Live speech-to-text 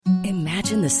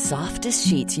Imagine the softest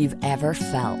sheets you've ever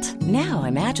felt. Now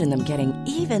imagine them getting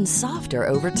even softer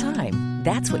over time.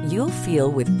 That's what you'll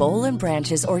feel with Bowl and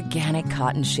Branch's organic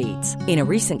cotton sheets. In a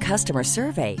recent customer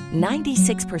survey,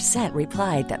 96%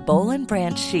 replied that Bowl and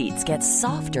Branch sheets get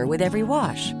softer with every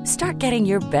wash. Start getting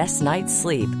your best night's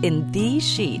sleep in these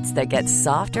sheets that get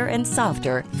softer and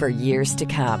softer for years to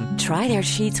come. Try their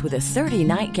sheets with a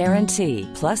 30-night guarantee.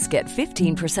 Plus, get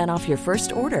 15% off your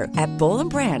first order at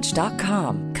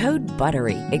bowlandbranch.com. Code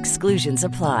BUTTERY. Exclusions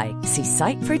apply. See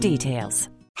site for details.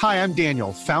 Hi, I'm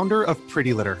Daniel, founder of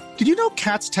Pretty Litter. Did you know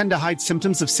cats tend to hide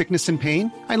symptoms of sickness and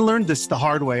pain? I learned this the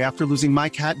hard way after losing my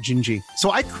cat, Gingy.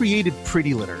 So I created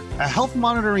Pretty Litter, a health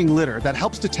monitoring litter that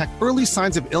helps detect early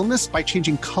signs of illness by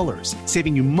changing colors,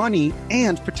 saving you money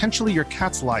and potentially your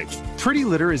cat's life. Pretty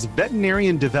Litter is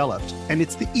veterinarian developed, and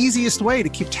it's the easiest way to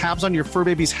keep tabs on your fur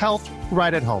baby's health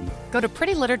right at home. Go to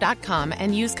prettylitter.com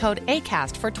and use code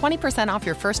ACAST for 20% off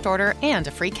your first order and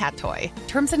a free cat toy.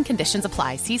 Terms and conditions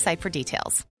apply. See site for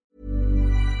details.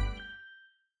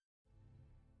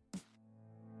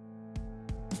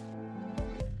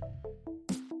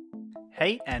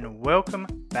 Hey, and welcome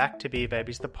back to Beer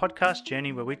Babies, the podcast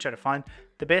journey where we try to find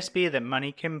the best beer that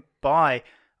money can buy.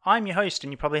 I'm your host,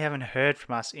 and you probably haven't heard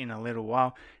from us in a little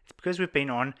while. It's because we've been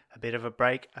on a bit of a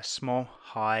break, a small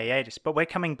hiatus. But we're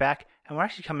coming back, and we're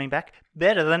actually coming back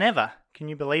better than ever. Can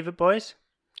you believe it, boys?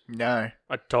 No.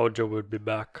 I told you we'd be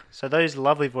back. So those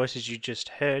lovely voices you just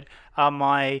heard are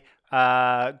my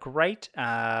great,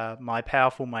 my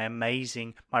powerful, my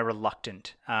amazing, my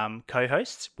reluctant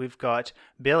co-hosts. We've got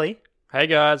Billy. Hey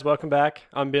guys, welcome back.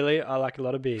 I'm Billy. I like a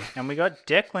lot of beer. And we got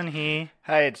Declan here.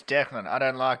 Hey, it's Declan. I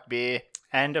don't like beer.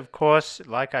 And of course,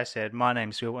 like I said, my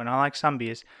name's Will and I like some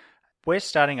beers. We're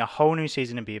starting a whole new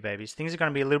season of Beer Babies. Things are going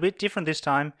to be a little bit different this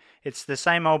time. It's the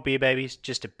same old Beer Babies,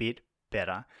 just a bit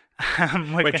better.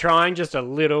 We're trying just a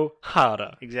little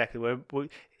harder. Exactly. We're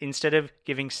instead of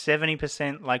giving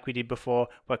 70% like we did before,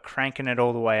 we're cranking it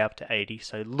all the way up to 80.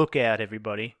 So look out,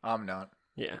 everybody. I'm not.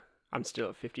 Yeah, I'm still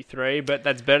at 53, but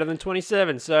that's better than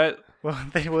 27, so...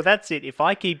 Well, that's it. If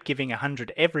I keep giving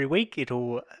 100 every week,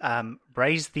 it'll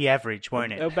raise the average,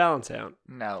 won't it? It'll balance out.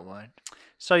 No, it won't.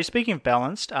 So speaking of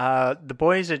balanced, the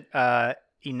boys are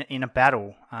in a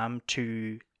battle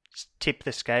to tip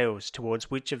the scales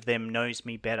towards which of them knows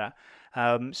me better.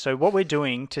 So what we're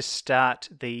doing to start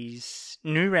these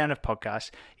new round of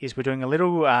podcasts is we're doing a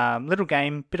little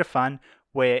game, bit of fun,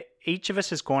 where each of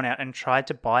us has gone out and tried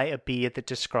to buy a beer that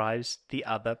describes the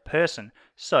other person.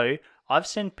 So I've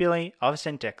sent Billy, I've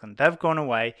sent Declan. They've gone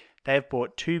away. They've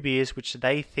bought two beers which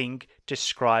they think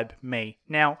describe me.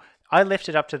 Now, I left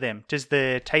it up to them. Does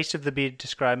the taste of the beer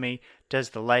describe me? Does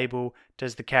the label?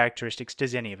 Does the characteristics?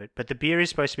 Does any of it? But the beer is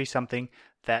supposed to be something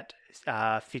that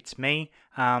fits me,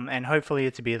 and hopefully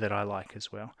it's a beer that I like as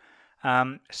well.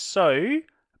 So,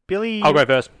 Billy... I'll go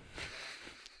first.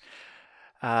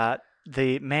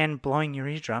 The man blowing your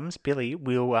eardrums, Billy,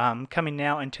 will come in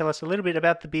now and tell us a little bit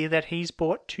about the beer that he's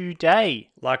bought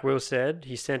today. Like Will said,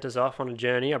 he sent us off on a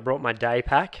journey. I brought my day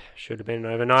pack. Should have been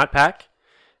an overnight pack.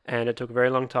 And it took a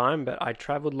very long time, but I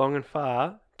travelled long and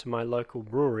far to my local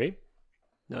brewery.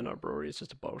 No, not a brewery, it's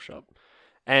just a bottle shop.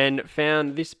 And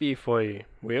found this beer for you,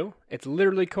 Will. It's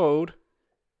literally called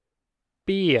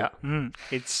beer.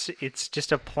 It's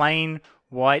just a plain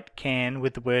white can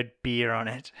with the word beer on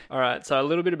it. All right, so a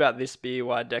little bit about this beer,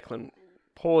 why Declan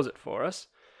pours it for us.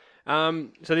 So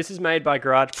this is made by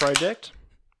Garage Project.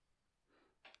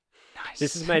 Nice.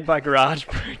 This is made by Garage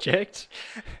Project.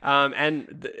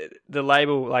 And the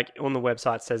label, like on the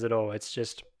website, says it all. It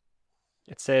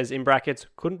says in brackets,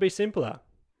 couldn't be simpler.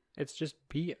 It's just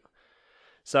beer.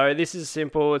 So this is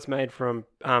simple. It's made from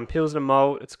Pilsner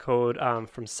malt. It's called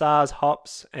from Saaz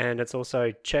hops, and it's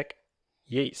also Czech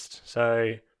yeast.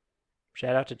 So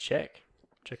shout out to Czech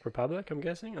Republic, I'm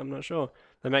guessing. I'm not sure.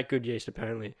 They make good yeast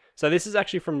apparently. So this is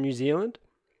actually from New Zealand.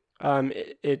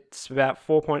 It's about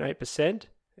 4.8%.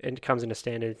 And it comes in a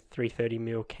standard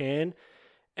 330ml can.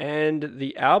 And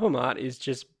the album art is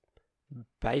just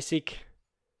basic.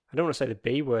 I don't want to say the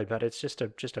B word, but it's just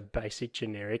a basic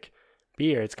generic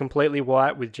beer. It's completely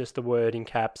white with just the word in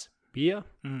caps, beer.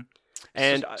 Mm.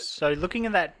 And so looking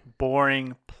at that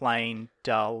boring, plain,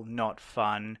 dull, not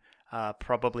fun,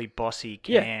 probably bossy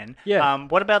can. Yeah.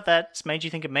 What about that's made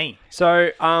you think of me? So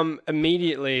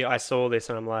immediately I saw this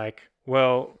and I'm like,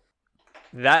 well,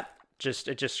 it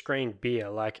just screamed beer.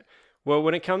 Like, well,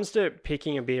 when it comes to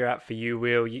picking a beer out for you,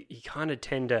 Will, you kind of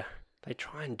they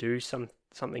try and do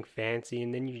something fancy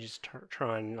and then you just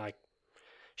try and like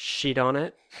shit on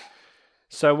it.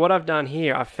 So what I've done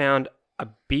here, I found a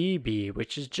beer,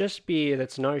 which is just beer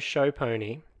that's no show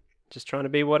pony, just trying to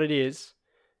be what it is.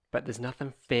 but there's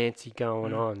nothing fancy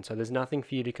going on. So there's nothing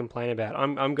for you to complain about.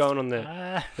 I'm going on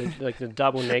the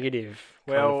double negative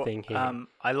kind of thing here.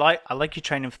 I like your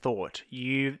train of thought.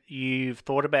 You've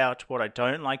thought about what I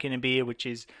don't like in a beer, which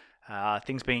is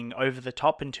things being over the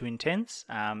top and too intense,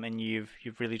 and you've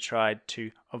really tried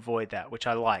to avoid that, which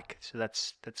I like. So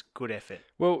that's good effort.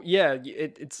 Well, yeah,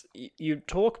 it's you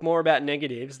talk more about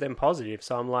negatives than positives.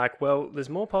 So I'm like, well, there's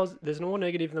more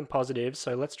negative than positives.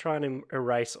 So let's try and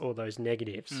erase all those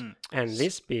negatives. And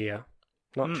this beer,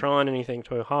 not trying anything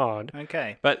too hard.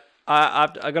 Okay, but I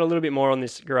got a little bit more on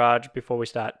this Garage before we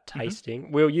start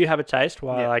tasting. Will you have a taste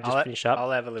while I just finish up?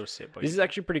 I'll have a little sip. This is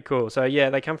actually pretty cool. So yeah,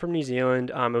 they come from New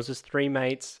Zealand. It was just three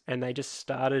mates, and they just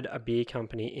started a beer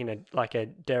company in a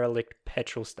derelict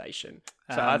petrol station.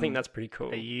 So I think that's pretty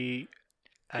cool.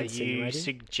 Are you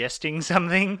suggesting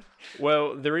something?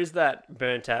 Well, there is that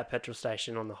burnt out petrol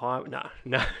station on the highway.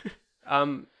 No.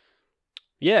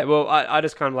 Yeah, well, I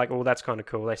just kind of like, well, that's kind of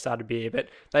cool. They started beer, but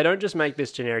they don't just make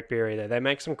this generic beer either. They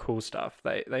make some cool stuff.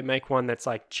 They make one that's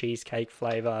like cheesecake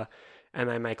flavor, and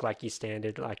they make like your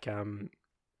standard like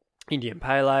Indian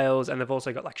pale ales, and they've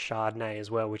also got like Chardonnay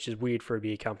as well, which is weird for a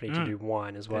beer company to do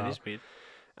wine as well. That is weird.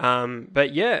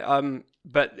 But yeah,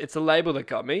 but it's a label that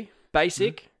got me.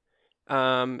 Basic,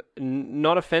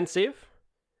 not offensive.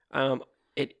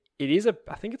 It is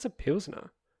I think it's a Pilsner.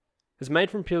 It's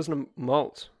made from Pilsner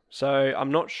malt. So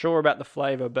I'm not sure about the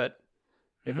flavour, but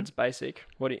if it's basic,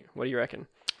 what do you reckon?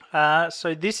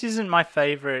 So this isn't my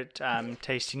favourite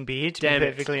tasting beer, to be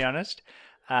perfectly honest.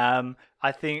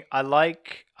 I think I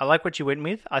like what you went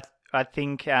with. I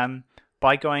think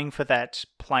by going for that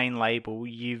plain label,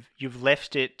 you've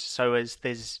left it so as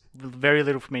there's very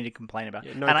little for me to complain about.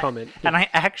 Yeah, comment. And I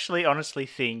actually honestly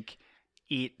think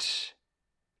it's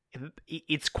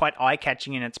quite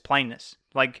eye-catching in its plainness.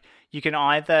 Like, you can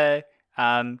either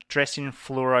dress in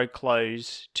fluoro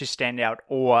clothes to stand out,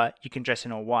 or you can dress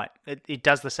in all white. It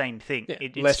does the same thing. Yeah,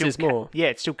 It less still is more. Yeah,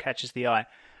 it still catches the eye.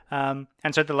 And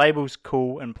so the label's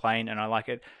cool and plain, and I like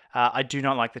it. I do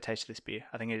not like the taste of this beer.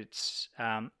 I think it's,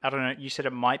 I don't know, you said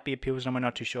it might be a Pilsner, we're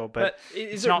not too sure. But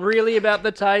is it really about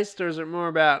the taste, or is it more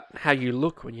about how you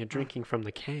look when you're drinking from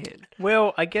the can?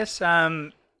 Well, I guess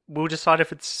we'll decide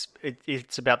if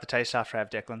it's about the taste after I have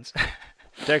Declan's.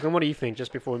 Declan, what do you think,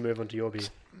 just before we move on to your beer?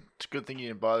 It's a good thing you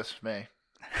didn't buy this for me.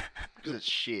 Because it's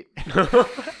shit.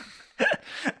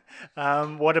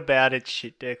 What about it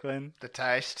shit, Declan? The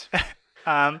taste.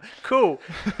 Cool.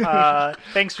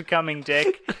 Thanks for coming, Deck.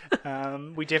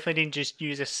 We definitely didn't just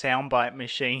use a soundbite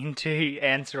machine to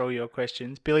answer all your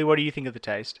questions. Billy, what do you think of the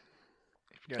taste?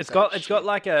 It's got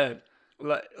like a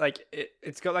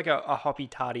hoppy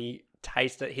tarty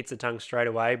taste that hits the tongue straight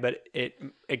away, but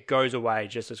it goes away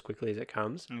just as quickly as it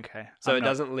comes. Okay. So it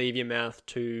doesn't leave your mouth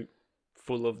too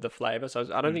full of the flavour. So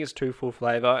I don't think it's too full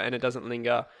flavour, and it doesn't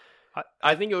linger.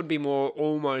 I think it would be more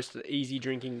almost easy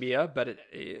drinking beer, but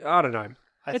I don't know.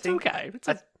 It's okay.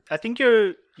 I think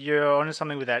you're onto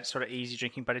something with that sort of easy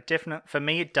drinking, but for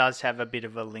me it does have a bit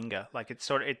of a linger. Like it's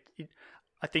sort of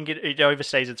I think it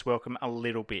overstays its welcome a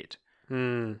little bit.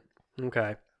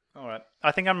 Okay. All right.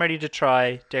 I think I'm ready to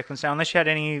try Declan's now. Unless you had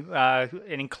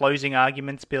any closing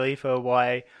arguments, Billy, for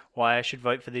why I should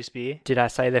vote for this beer. Did I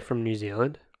say they're from New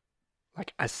Zealand?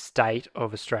 Like a state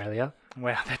of Australia?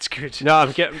 Wow, that's good. No,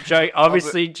 I'm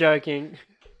obviously joking.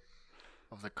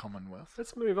 Of the Commonwealth.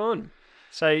 Let's move on.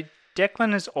 So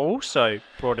Declan has also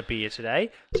brought a beer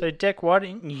today. So Dec, why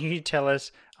don't you tell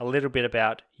us a little bit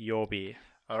about your beer?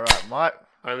 All right,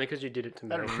 only because you did it to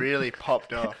me. That really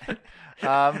popped off.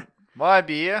 My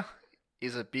beer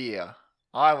is a beer.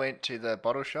 I went to the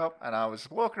bottle shop and I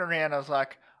was walking around. I was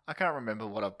like, I can't remember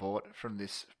what I bought from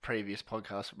this previous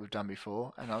podcast that we've done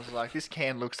before. And I was like, this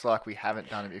can looks like we haven't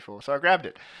done it before. So I grabbed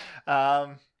it.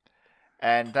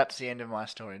 And that's the end of my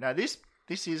story. No, this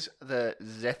is the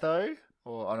Zetho,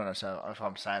 or I don't know if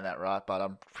I'm saying that right, but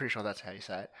I'm pretty sure that's how you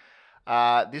say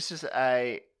it. This is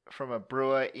from a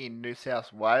brewer in New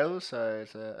South Wales, so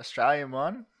it's an Australian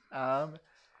one.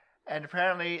 And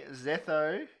apparently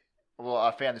Zetho, well,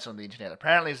 I found this on the internet.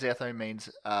 Apparently Zetho means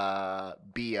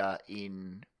beer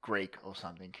in Greek or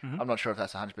something. I'm not sure if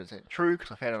that's 100% true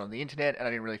because I found it on the internet and I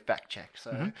didn't really fact check.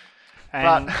 So,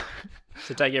 but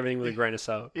so take everything with a grain of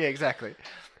salt. Yeah, exactly.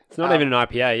 It's not even an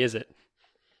IPA, is it?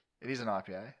 It is an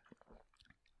IPA.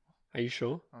 Are you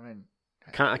sure? I mean,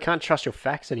 I can't trust your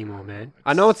facts anymore, man.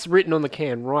 I know it's written on the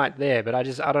can right there, but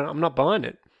I'm not buying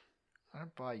it. I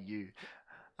don't buy you.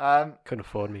 Couldn't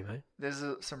afford me, mate. There's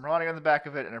some writing on the back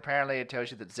of it, and apparently it tells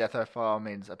you that Zethophile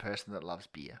means a person that loves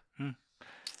beer.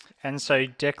 And so,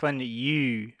 Declan,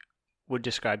 you would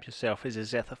describe yourself as a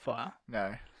Zethophile?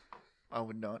 No, I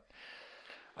would not.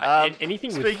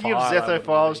 Anything with Speaking of fire, I wouldn't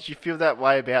Zetophiles, really. do you feel that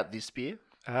way about this beer?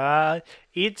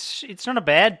 It's not a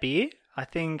bad beer. I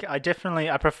think I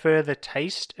prefer the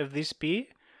taste of this beer.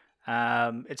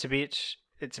 It's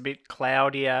a bit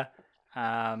cloudier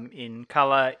in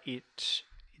color.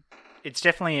 It's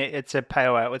definitely it's a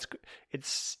pale ale.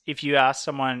 It's if you ask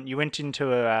someone, you went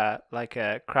into a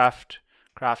craft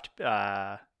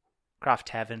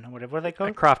tavern or whatever they call A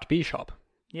it. craft beer shop.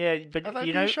 Yeah, Are but they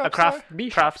you beer know, shops, though?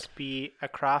 a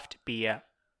craft beer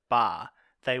bar.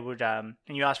 They would and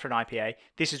you ask for an IPA.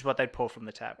 This is what they'd pour from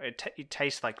the tap. It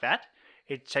tastes like that.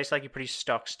 It tastes like a pretty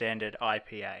stock standard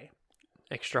IPA.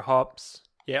 Extra hops.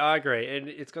 Yeah, I agree.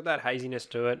 It's got that haziness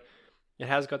to it. It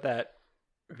has got that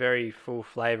very full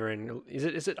flavor. And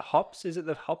is it hops? Is it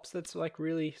the hops that's like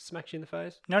really smacks you in the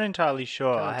face? Not entirely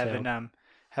sure. Can't I tell.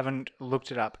 haven't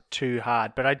looked it up too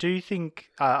hard, but I do think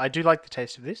I do like the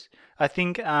taste of this. I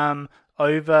think over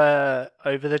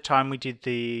the time we did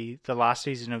the last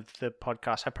season of the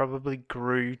podcast, I probably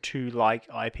grew to like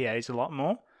IPAs a lot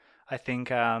more. I think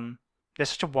there's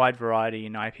such a wide variety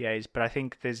in IPAs, but I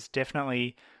think there's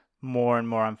definitely more and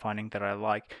more I'm finding that I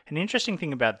like. An interesting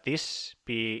thing about this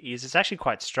beer is it's actually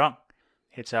quite strong.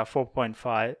 It's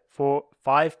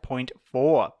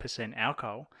 5.4%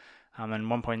 alcohol. And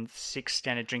 1.6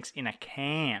 standard drinks in a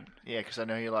can. Yeah, because I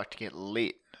know you like to get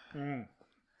lit.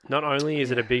 Not only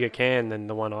is it a bigger can than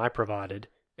the one I provided,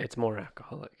 it's more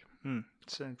alcoholic.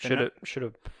 So Should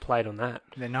have played on that.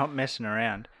 they're not messing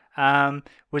around.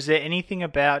 Was there anything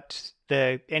about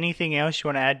anything else you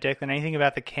want to add, Declan? Anything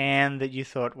about the can that you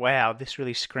thought, wow, this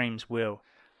really screams Will?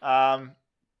 The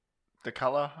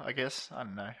colour, I guess. I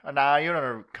don't know. Nah, you're not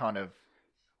a kind of,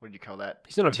 what do you call that?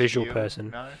 He's not a visual Teal? person.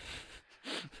 No.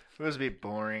 It was a bit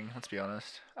boring, let's be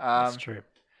honest. That's true.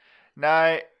 No,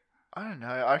 I don't know.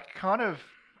 I kind of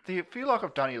feel like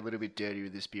I've done you a little bit dirty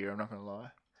with this beer, I'm not going to lie.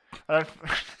 I don't...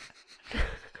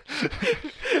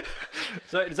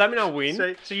 So does that mean I'll win?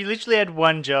 So you literally had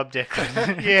one job,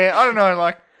 Declan. Yeah, I don't know.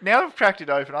 Like, now I've cracked it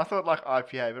open, I thought like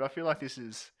IPA, but I feel like this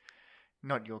is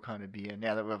not your kind of beer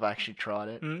now that we've actually tried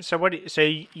it. So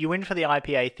you went for the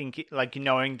IPA,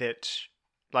 knowing that,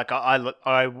 like I like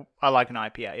an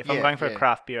IPA. If I'm Yeah, going for a yeah.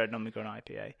 craft beer, I'd normally go an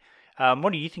IPA.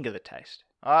 What do you think of the taste?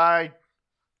 I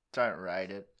don't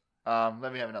rate it.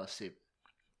 Let me have another sip.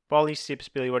 Bolly sips,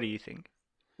 Billy. What do you think?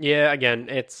 Yeah, again,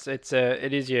 it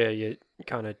is your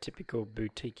kind of typical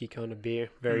boutique kind of beer.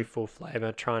 Very full flavour.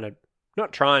 Not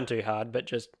trying too hard, but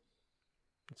just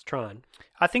it's trying.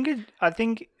 I think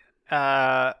like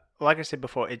I said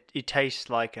before, it tastes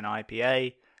like an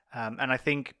IPA, and I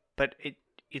think, but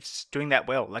it's doing that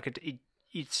well. Like it's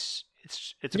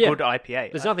a good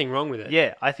IPA. There's nothing wrong with it.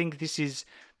 Yeah, I think this is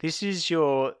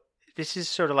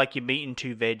sort of like your meat and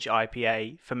two veg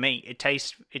IPA for me. It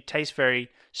tastes very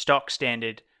stock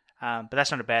standard, but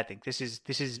that's not a bad thing.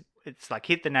 It's like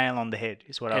hit the nail on the head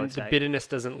is what I would And say. the bitterness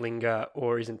doesn't linger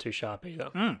or isn't too sharp either.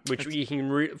 Which It's- you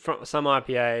can from some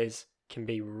IPAs can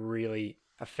be really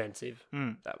offensive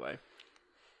that way.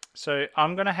 So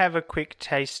I'm going to have a quick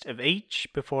taste of each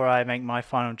before I make my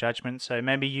final judgment. So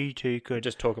maybe you two could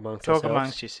Just talk amongst talk ourselves.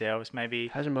 amongst yourselves. Maybe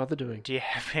How's your mother doing? do you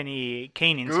have any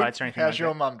keen Good. insights or anything How's like your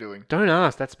that? mum doing? Don't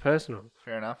ask. That's personal.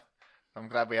 Fair enough. I'm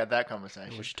glad we had that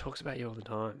conversation. Well, she talks about you all the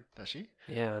time. Does she?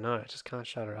 Yeah, I know. I just can't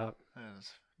shut her up.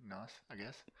 That's nice, I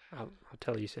guess. I'll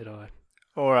tell her you said I.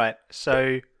 All right.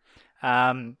 So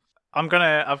I've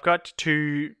got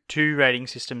two rating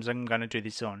systems I'm going to do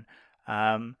this on.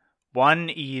 One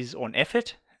is on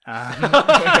effort.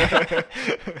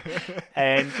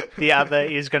 And the other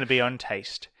is going to be on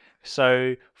taste.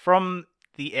 So from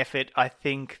the effort, I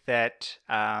think that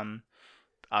I'm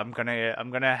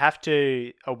gonna have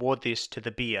to award this to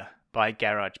the beer by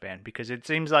GarageBand because it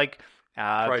seems like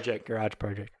Garage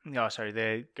Project. oh sorry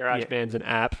the GarageBand's an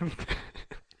app.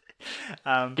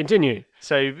 Um, Continue.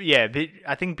 So yeah,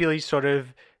 I think Billy's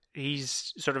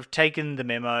he's sort of taken the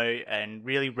memo and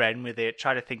really ran with it.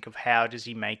 Try to think of how does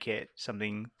he make it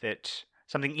something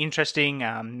interesting,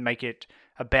 make it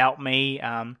about me.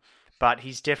 But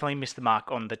he's definitely missed the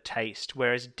mark on the taste.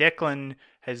 Whereas Declan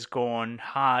has gone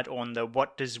hard on the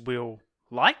what does Will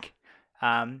like,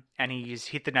 and he's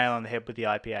hit the nail on the head with the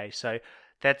IPA. So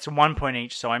that's 1 point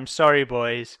each. So I'm sorry,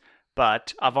 boys.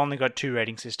 But I've only got two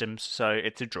rating systems, so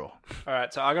it's a draw. All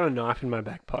right, so I got a knife in my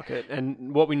back pocket,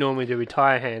 and what we normally do, we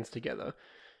tie our hands together,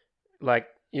 like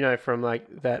from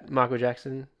like that Michael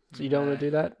Jackson. So you don't want to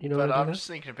do that. You don't But want to I'm do just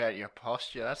thinking about your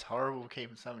posture. That's horrible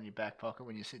keeping something in your back pocket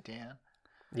when you sit down.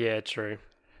 that. Yeah, true.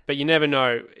 But you never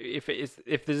know if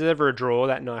there's ever a draw,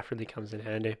 that knife really comes in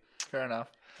handy. Fair enough.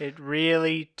 It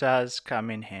really does come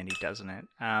in handy, doesn't it?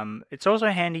 It's also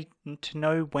handy to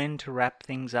know when to wrap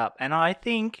things up, and I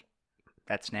think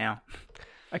that's now.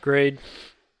 Agreed.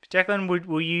 Declan,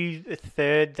 will you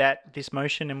third this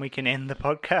motion and we can end the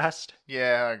podcast?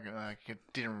 Yeah, I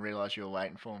didn't realise you were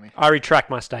waiting for me. I retract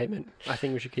my statement. I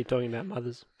think we should keep talking about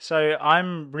mothers. So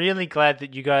I'm really glad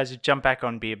that you guys have jumped back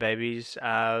on Beer Babies.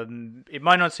 It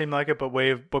might not seem like it, but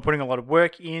we're putting a lot of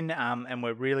work in, and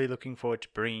we're really looking forward to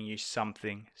bringing you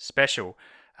something special.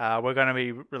 We're going to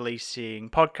be releasing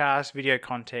podcasts, video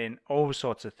content, all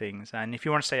sorts of things. And if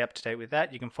you want to stay up to date with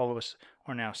that, you can follow us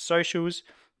on our socials.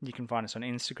 You can find us on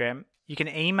Instagram. You can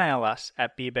email us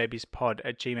at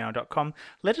beerbabiespod@gmail.com.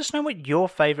 Let us know what your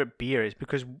favourite beer is,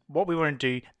 because what we want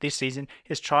to do this season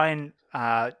is try and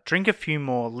drink a few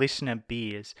more listener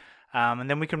beers. And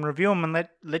then we can review them and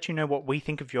let you know what we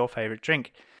think of your favourite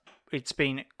drink. It's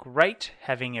been great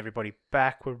having everybody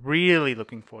back. We're really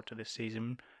looking forward to this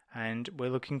season, and we're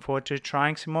looking forward to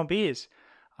trying some more beers.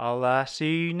 I'll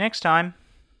see you next time.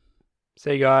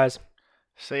 See you guys.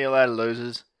 See you later,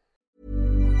 losers.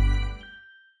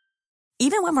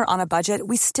 Even when we're on a budget,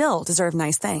 we still deserve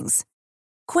nice things.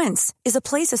 Quince is a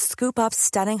place to scoop up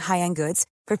stunning high-end goods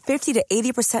for 50 to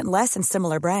 80% less than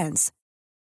similar brands.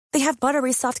 They have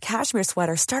buttery soft cashmere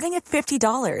sweaters starting at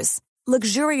 $50,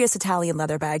 luxurious Italian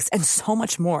leather bags, and so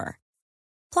much more.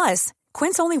 Plus,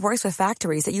 Quince only works with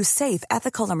factories that use safe,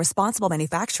 ethical, and responsible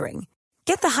manufacturing.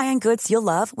 Get the high-end goods you'll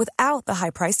love without the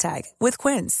high price tag with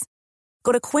Quince.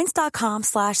 Go to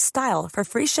quince.com/style for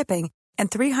free shipping and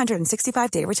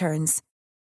 365-day returns.